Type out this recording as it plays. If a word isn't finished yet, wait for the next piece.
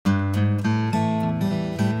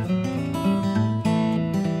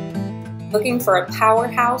Looking for a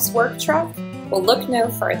powerhouse work truck? Well, look no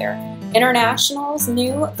further. International's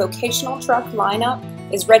new vocational truck lineup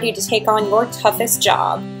is ready to take on your toughest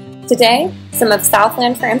job. Today, some of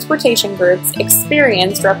Southland Transportation Group's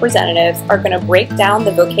experienced representatives are going to break down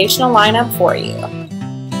the vocational lineup for you.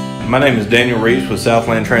 My name is Daniel Reeves with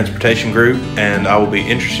Southland Transportation Group, and I will be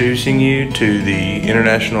introducing you to the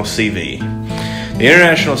International CV. The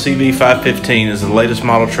International CV 515 is the latest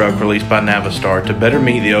model truck released by Navistar to better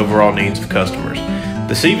meet the overall needs of customers.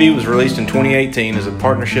 The CV was released in 2018 as a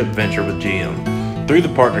partnership venture with GM. Through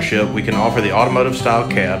the partnership, we can offer the automotive style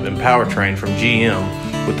cab and powertrain from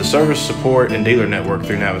GM with the service support and dealer network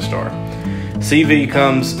through Navistar. CV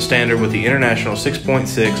comes standard with the International 6.6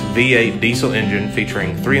 V8 diesel engine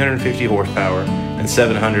featuring 350 horsepower and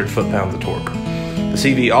 700 foot-pounds of torque. The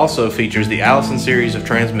CV also features the Allison series of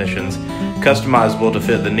transmissions, customizable to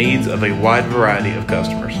fit the needs of a wide variety of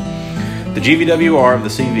customers. The GVWR of the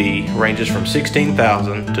CV ranges from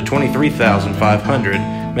 16,000 to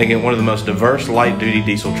 23,500, making it one of the most diverse light-duty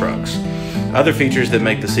diesel trucks. Other features that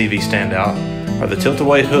make the CV stand out are the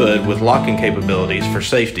tilt-away hood with locking capabilities for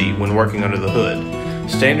safety when working under the hood,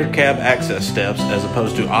 standard cab access steps as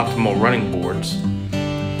opposed to optimal running boards,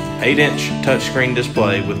 8-inch touchscreen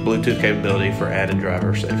display with Bluetooth capability for added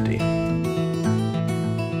driver safety.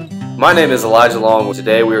 My name is Elijah Long.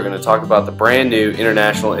 Today we are going to talk about the brand new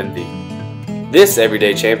International MV. This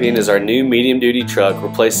everyday champion is our new medium-duty truck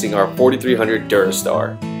replacing our 4300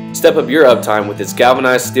 Durastar. Step up your uptime with its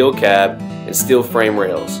galvanized steel cab and steel frame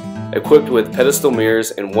rails, equipped with pedestal mirrors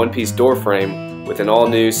and one-piece door frame with an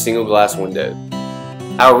all-new single glass window.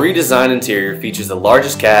 Our redesigned interior features the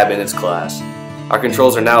largest cab in its class. Our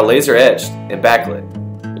controls are now laser etched and backlit,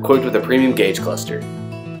 equipped with a premium gauge cluster.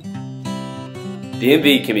 The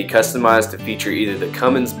MV can be customized to feature either the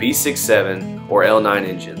Cummins B67 or L9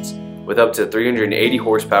 engines, with up to 380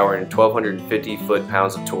 horsepower and 1,250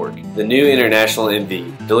 foot-pounds of torque. The new International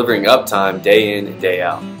MV, delivering uptime day in and day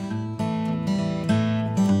out.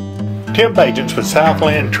 Temp agents with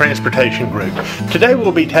Southland Transportation Group. Today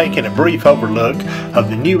we'll be taking a brief overlook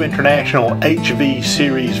of the new International HV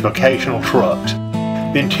Series vocational trucks.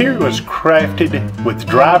 The interior was crafted with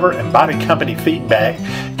driver and body company feedback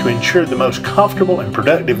to ensure the most comfortable and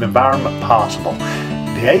productive environment possible.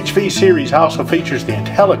 The HV Series also features the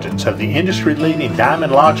intelligence of the industry-leading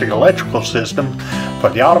Diamond Logic electrical system for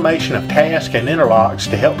the automation of tasks and interlocks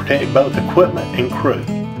to help protect both equipment and crew.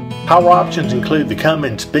 Power options include the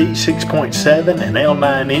Cummins B6.7 and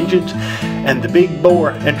L9 engines and the big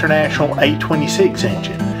bore International 826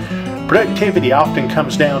 engine. Productivity often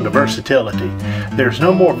comes down to versatility. There's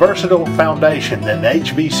no more versatile foundation than the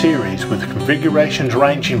HV Series, with configurations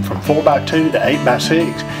ranging from 4x2 to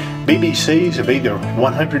 8x6, BBCs of either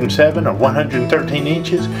 107 or 113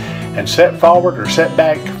 inches, and set forward or set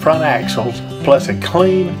back front axles, plus a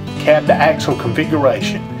clean cab-to-axle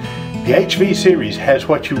configuration. The HV Series has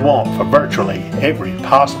what you want for virtually every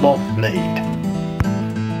possible need.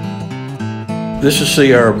 This is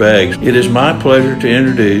C.R. Beggs. It is my pleasure to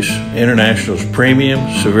introduce International's premium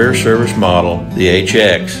severe service model, the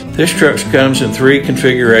HX. This truck comes in 3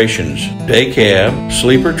 configurations: day cab,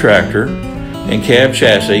 sleeper tractor, and cab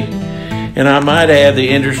chassis, and I might add the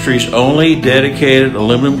industry's only dedicated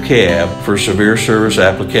aluminum cab for severe service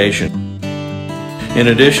application. In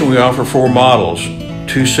addition, we offer 4 models,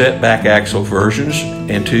 2 set back axle versions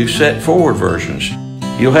and 2 set forward versions.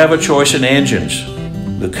 You'll have a choice in engines: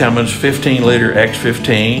 the Cummins 15-liter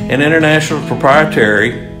X15 and International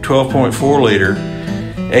proprietary 12.4-liter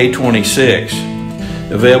A26.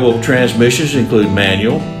 Available transmissions include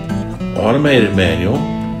manual, automated manual,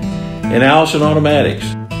 and Allison automatics.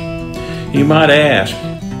 You might ask,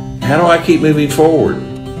 how do I keep moving forward?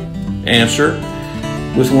 Answer: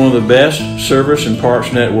 with one of the best service and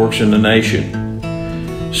parts networks in the nation.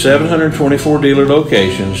 724 dealer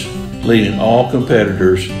locations, leading all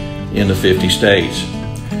competitors in the 50 states.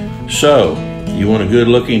 So, you want a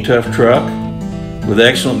good-looking, tough truck with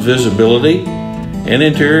excellent visibility and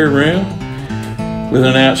interior room with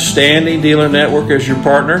an outstanding dealer network as your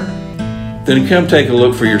partner? Then come take a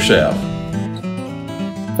look for yourself.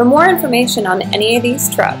 For more information on any of these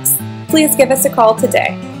trucks, please give us a call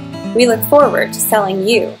today. We look forward to selling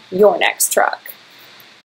you your next truck.